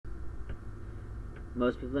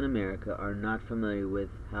Most people in America are not familiar with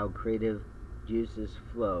how creative juices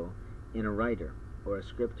flow in a writer or a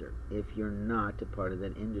scripter if you're not a part of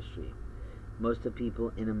that industry. Most of the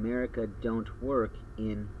people in America don't work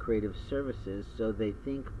in creative services, so they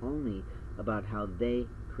think only about how they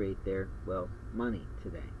create their, money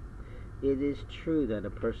today. It is true that a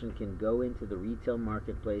person can go into the retail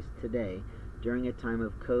marketplace today during a time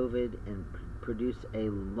of COVID and produce a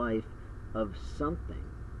life of something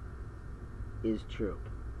is true.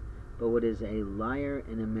 But what is a liar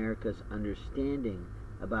in America's understanding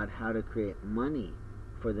about how to create money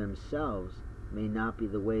for themselves may not be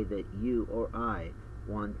the way that you or I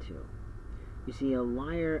want to. You see, a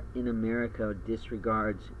liar in America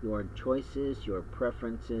disregards your choices, your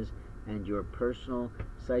preferences, and your personal,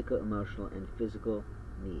 psycho-emotional, and physical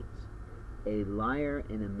needs. A liar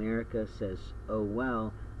in America says, "Oh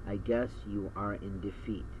well, I guess you are in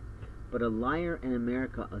defeat." But a liar in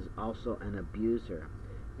America is also an abuser.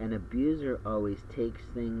 An abuser always takes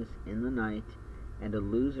things in the night, and a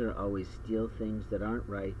loser always steals things that aren't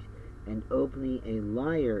right, and openly a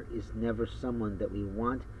liar is never someone that we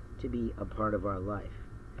want to be a part of our life.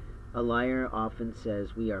 A liar often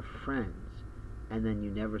says we are friends, and then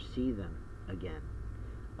you never see them again.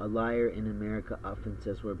 A liar in America often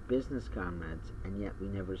says we're business comrades, and yet we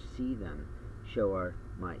never see them show our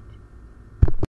might.